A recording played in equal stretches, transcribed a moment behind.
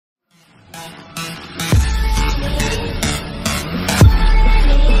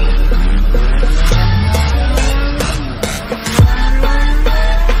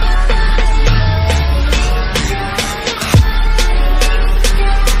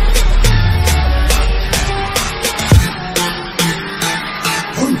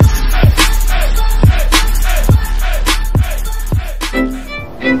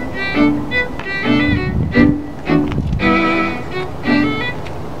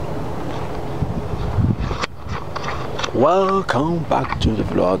Welcome back to the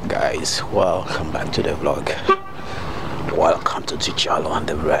vlog, guys. Welcome back to the vlog. Welcome to T'Challa on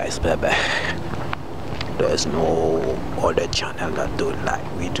the Rise, baby. There's no other channel that do like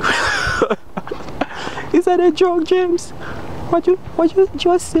we do. Is that a joke, James? What you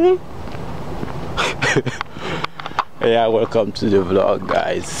just say? Yeah, welcome to the vlog,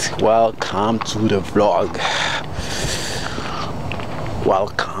 guys. Welcome to the vlog.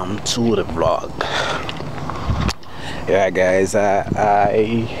 Welcome to the vlog. Yeah, guys,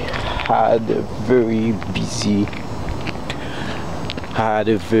 I had a very busy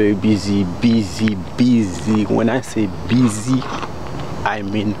when I say busy, I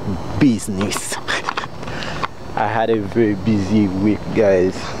mean business. I had a very busy week,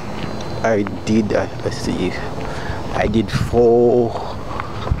 guys. I did I did 4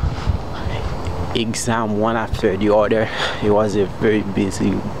 exams, one after the other. It was a very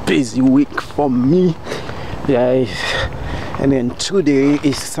busy week for me, guys. And then today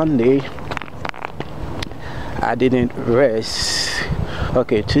is Sunday. I didn't rest.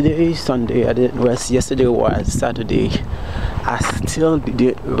 Okay, today is Sunday. I didn't rest. Yesterday was Saturday. I still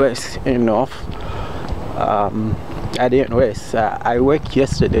didn't rest enough. I didn't rest. I worked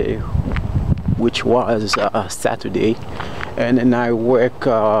yesterday, which was Saturday, and then I work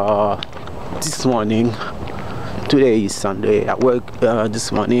this morning. Today is Sunday. I work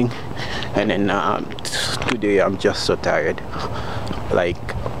this morning, and then today I'm just so tired. Like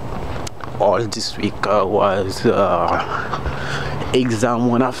all this week was exam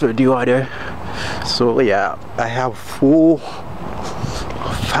one after the other. So yeah, I have 4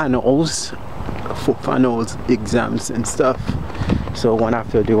 finals exams and stuff. So one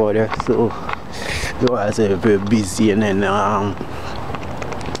after the other. So it was very busy, and then I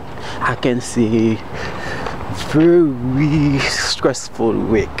can say very stressful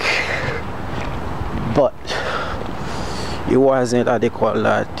week. But it wasn't, how they call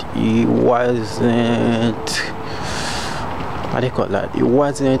that, it wasn't, it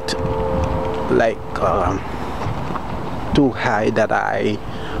wasn't like too high that I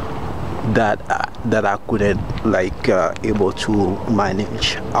couldn't like able to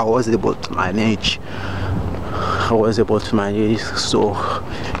manage. I was able to manage. So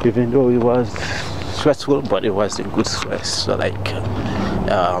even though it was stressful, but it was a good stress. So like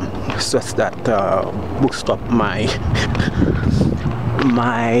stress that boost up my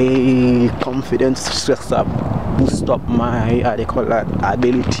confidence, stress that boost up my, how they call that,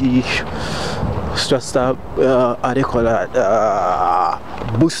 ability, stress that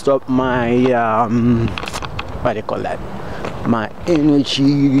boost up my what they call that, my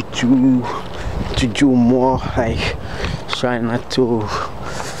energy to do more, like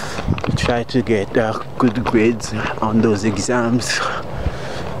try to get good grades on those exams.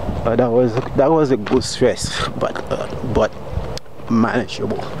 That was a good stress, but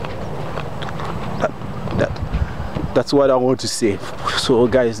manageable. That's what I want to say. So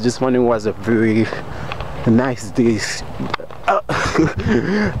guys, this morning was a very nice day.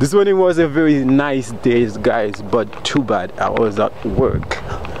 This morning was a very nice day, guys, but too bad I was at work,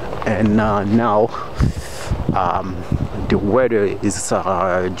 and now the weather is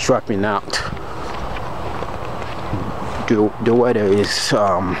dropping out. The weather is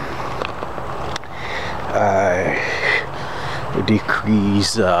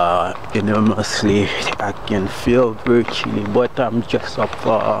decrease enormously. I can feel very chilly, but I'm just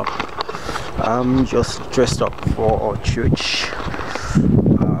dressed up for church.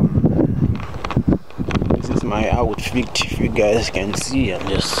 This is my outfit. If you guys can see,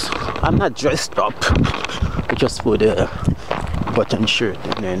 I'm not dressed up. I just put a button shirt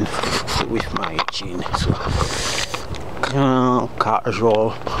and then with my jeans. So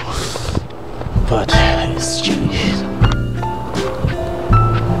casual, but it's chilly.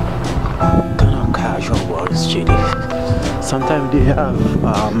 Casual, but it's chilly. Sometimes they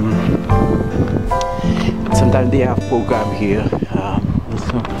have program here.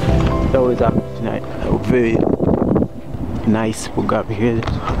 So that was a very nice program here.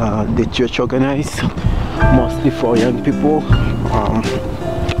 The church organized mostly for young people.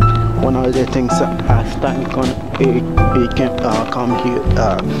 One of the things that Stan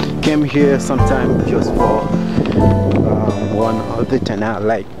came here sometime just for one of the things I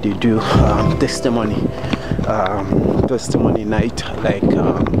like to do, testimony night, like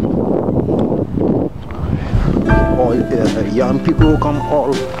all young people come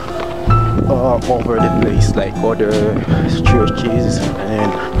all over the place, like other churches,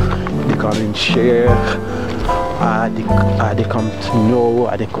 and they come and share. They come to know,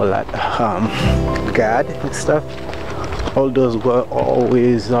 they call that God and stuff. All those were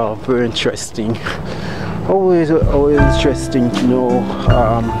always very interesting. always interesting to know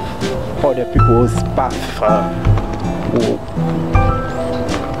other people's path,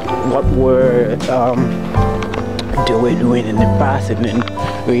 what were they were doing in the past, and then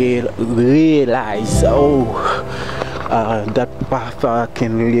realize, oh, that path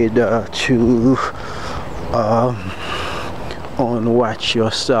can lead to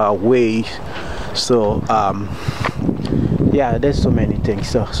unrighteous ways. So yeah, there's so many things.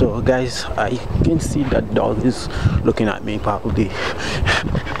 So guys, I can see that dog is looking at me probably.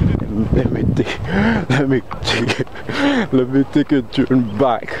 let me take a turn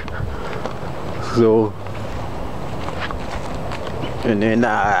back. So, and then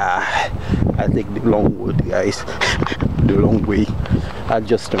I take the long road, guys. The long way. I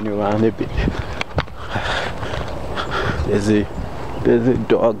just turn around a bit. There's a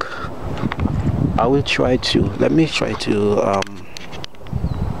dog. I will try to, let me try to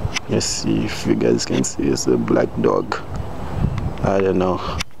let's see if you guys can see. It's a black dog. I don't know.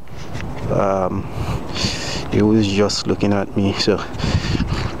 He was just looking at me, so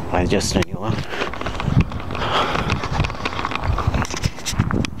I just turn around.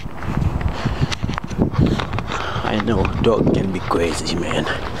 I know dog can be crazy, man.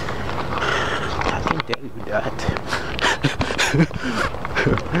 I can tell you that.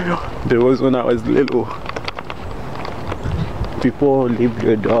 There was when I was little, people leave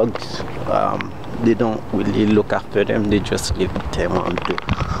their dogs, they don't really look after them, they just leave them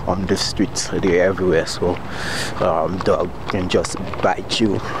on the streets. They're everywhere, so dog can just bite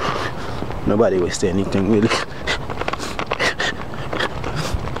you. Nobody will say anything really.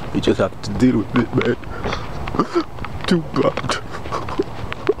 You just have to deal with it, man. Too bad.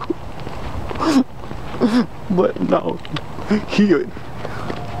 But now here,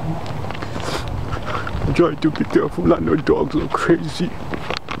 try to be careful. I know dogs are crazy.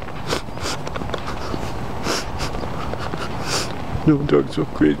 No, dogs are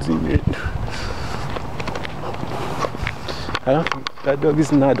crazy, man. I don't think that dog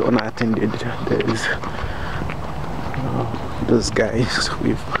is not unattended. There's those guys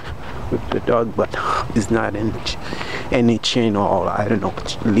with the dog, but it's not in any chain or I don't know,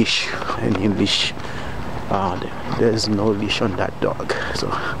 leash, any leash. There's no leash on that dog.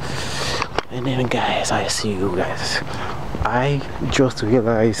 So, and then guys, I see you guys. I just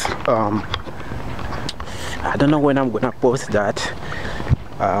realized, I don't know when I'm gonna post that.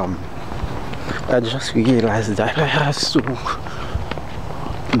 I just realized that I have so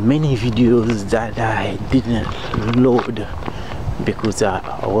many videos that I didn't load because I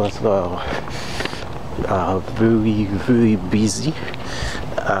was very busy,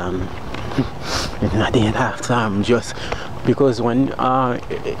 and I didn't have time, just because when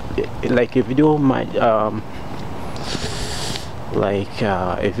like a video might a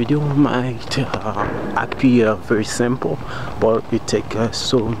video might appear very simple, but it takes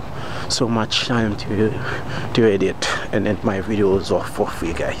so much time to edit, and then my videos are for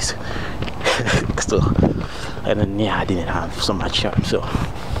free, guys. So, and then yeah, I didn't have so much time, so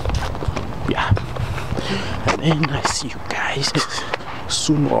yeah. And then I see you guys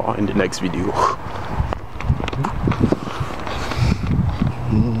sooner in the next video.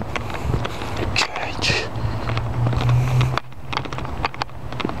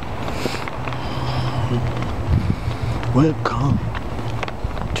 Welcome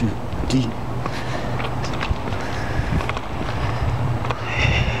to the